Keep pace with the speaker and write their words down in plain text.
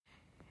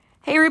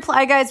Hey,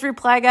 Reply Guys,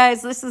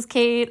 this is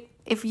Kate.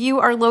 If you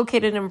are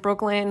located in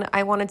Brooklyn,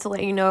 I wanted to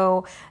let you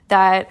know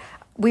that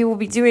we will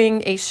be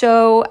doing a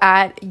show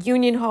at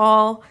Union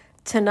Hall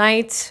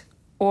tonight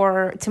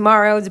or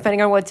tomorrow,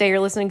 depending on what day you're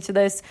listening to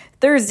this,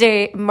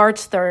 Thursday,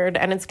 March 3rd,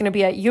 and it's going to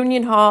be at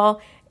Union Hall,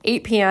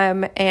 8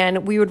 p.m.,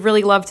 and we would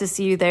really love to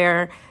see you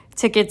there.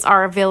 Tickets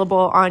are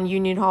available on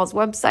Union Hall's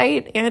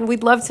website, and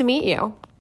we'd love to meet you.